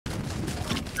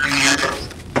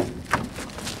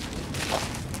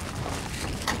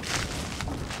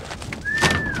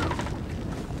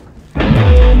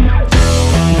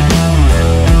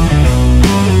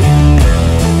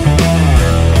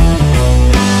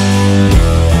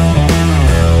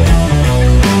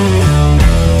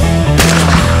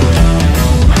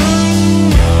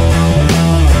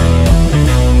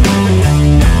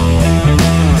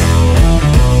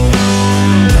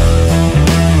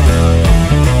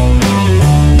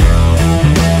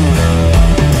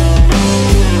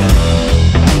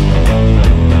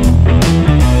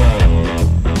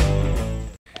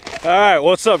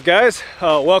Alright, what's up guys?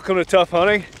 Welcome to Tough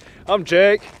Hunting. I'm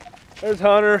Jake. There's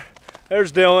Hunter.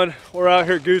 There's Dylan. We're out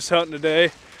here goose hunting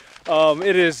today.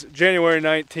 It is January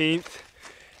 19th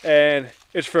and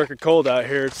it's freaking cold out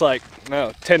here. It's like, I don't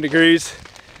know, 10 degrees,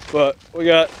 but we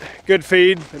got good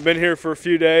feed. We've been here for a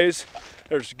few days.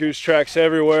 There's goose tracks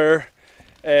everywhere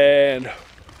and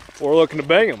we're looking to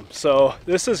bang them. So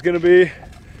this is going to be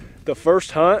the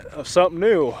first hunt of something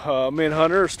new. Me and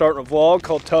Hunter are starting a vlog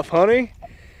called Tough Hunting,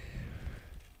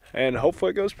 and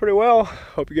hopefully it goes pretty well.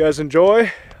 Hope you guys enjoy.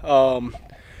 I'll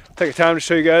take a time to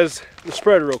show you guys the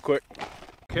spread real quick.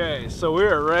 Okay, so we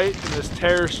are right in this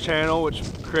terrace channel, which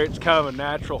creates kind of a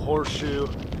natural horseshoe,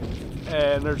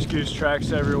 and there's goose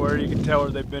tracks everywhere. You can tell where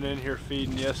they've been in here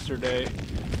feeding yesterday,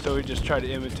 so we just tried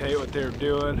to imitate what they were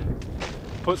doing.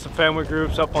 Put some family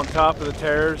groups up on top of the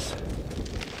terrace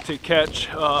to catch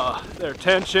their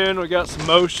attention. We got some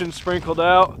motion sprinkled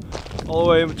out all the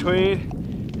way in between.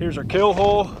 Here's our kill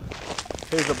hole.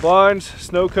 Here's our blinds,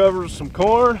 snow covers, some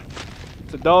corn.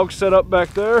 It's a dog set up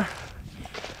back there.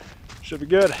 Should be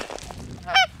good.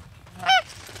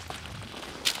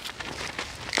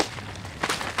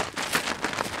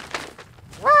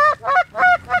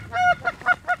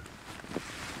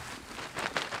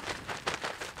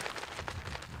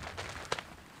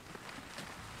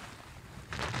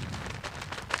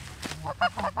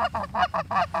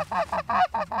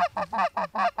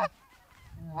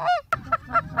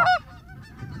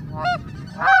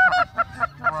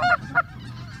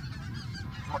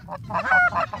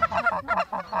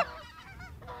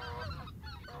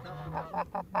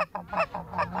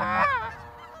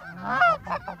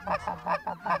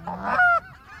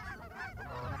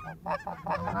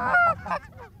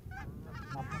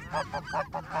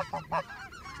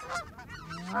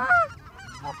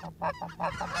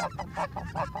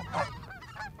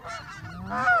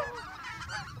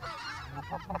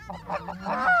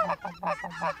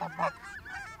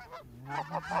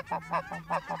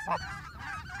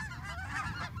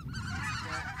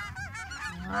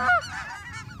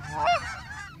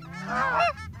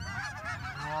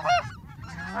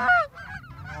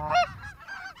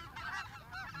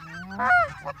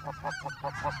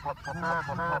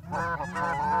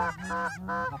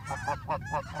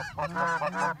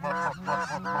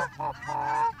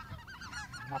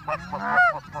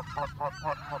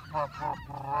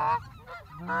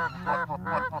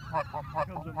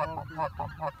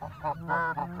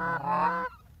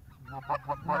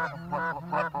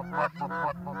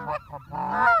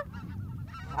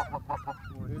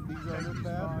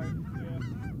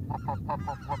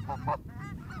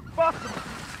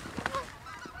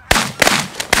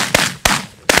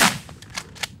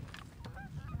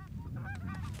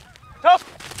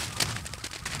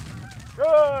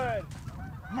 Good.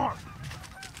 Mark.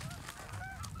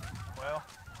 Well,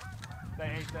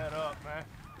 they ate that up, man.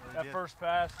 That first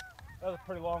pass, that was a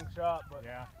pretty long shot, but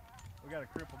yeah, we got a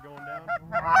cripple going down.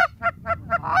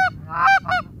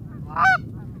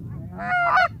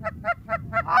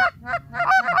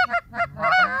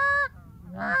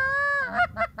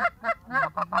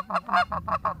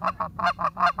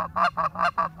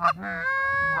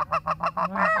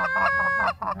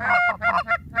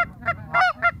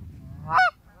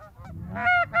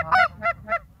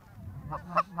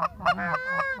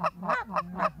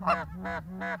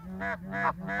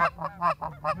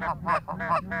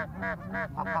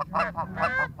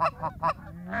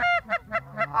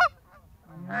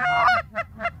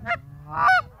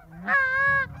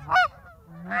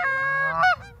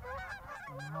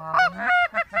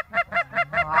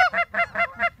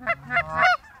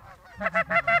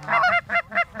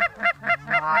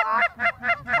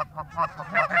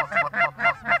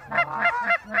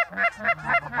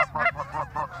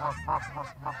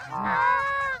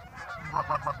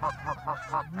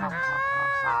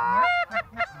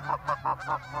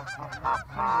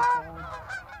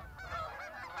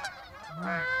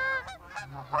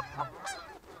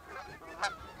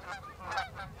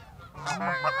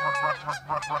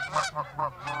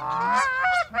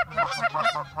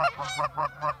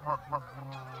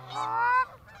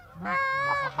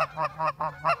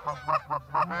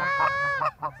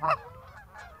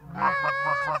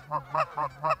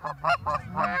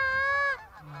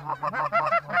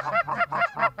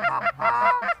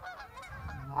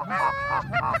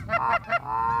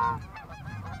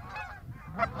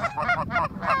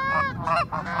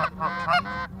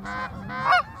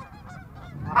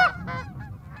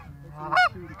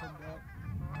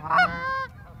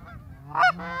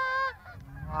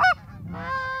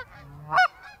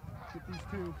 Get these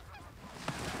two.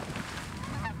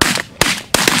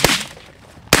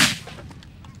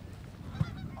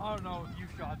 I don't know. know if you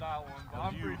shot that one, but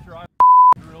I'm pretty sure I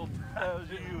drilled. That was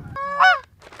you.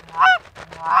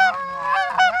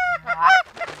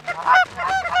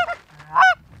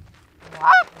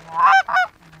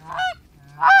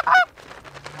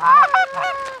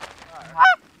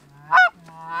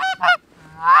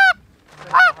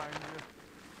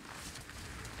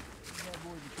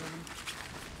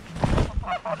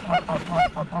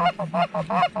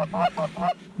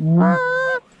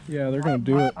 Yeah, they're gonna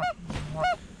do it.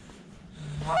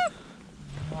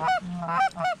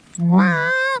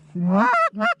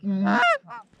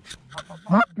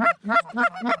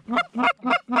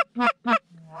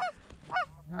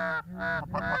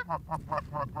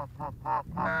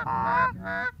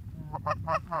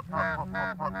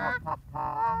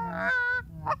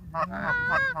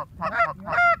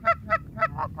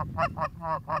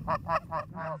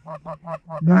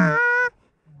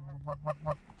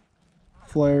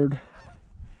 Flared.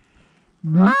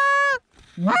 Well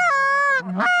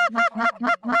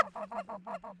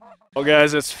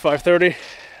guys, it's 5:30.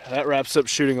 That wraps up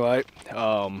shooting light. We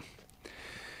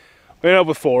ended up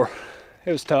with 4.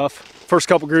 It was tough. First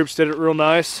couple groups did it real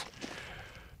nice.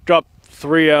 Dropped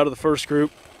 3 out of the first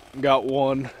group. Got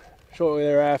 1 shortly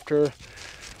thereafter.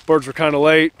 Birds were kind of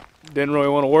late. Didn't really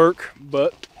want to work,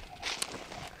 but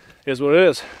it is what it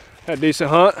is. Had a decent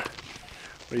hunt.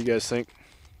 What do you guys think?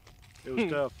 It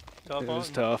was tough. It was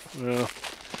tough, yeah.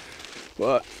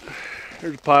 But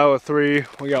there's a pile of 3.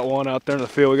 We got 1 out there in the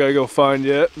field we gotta go find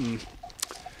yet, and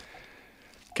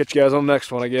catch you guys on the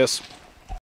next one, I guess.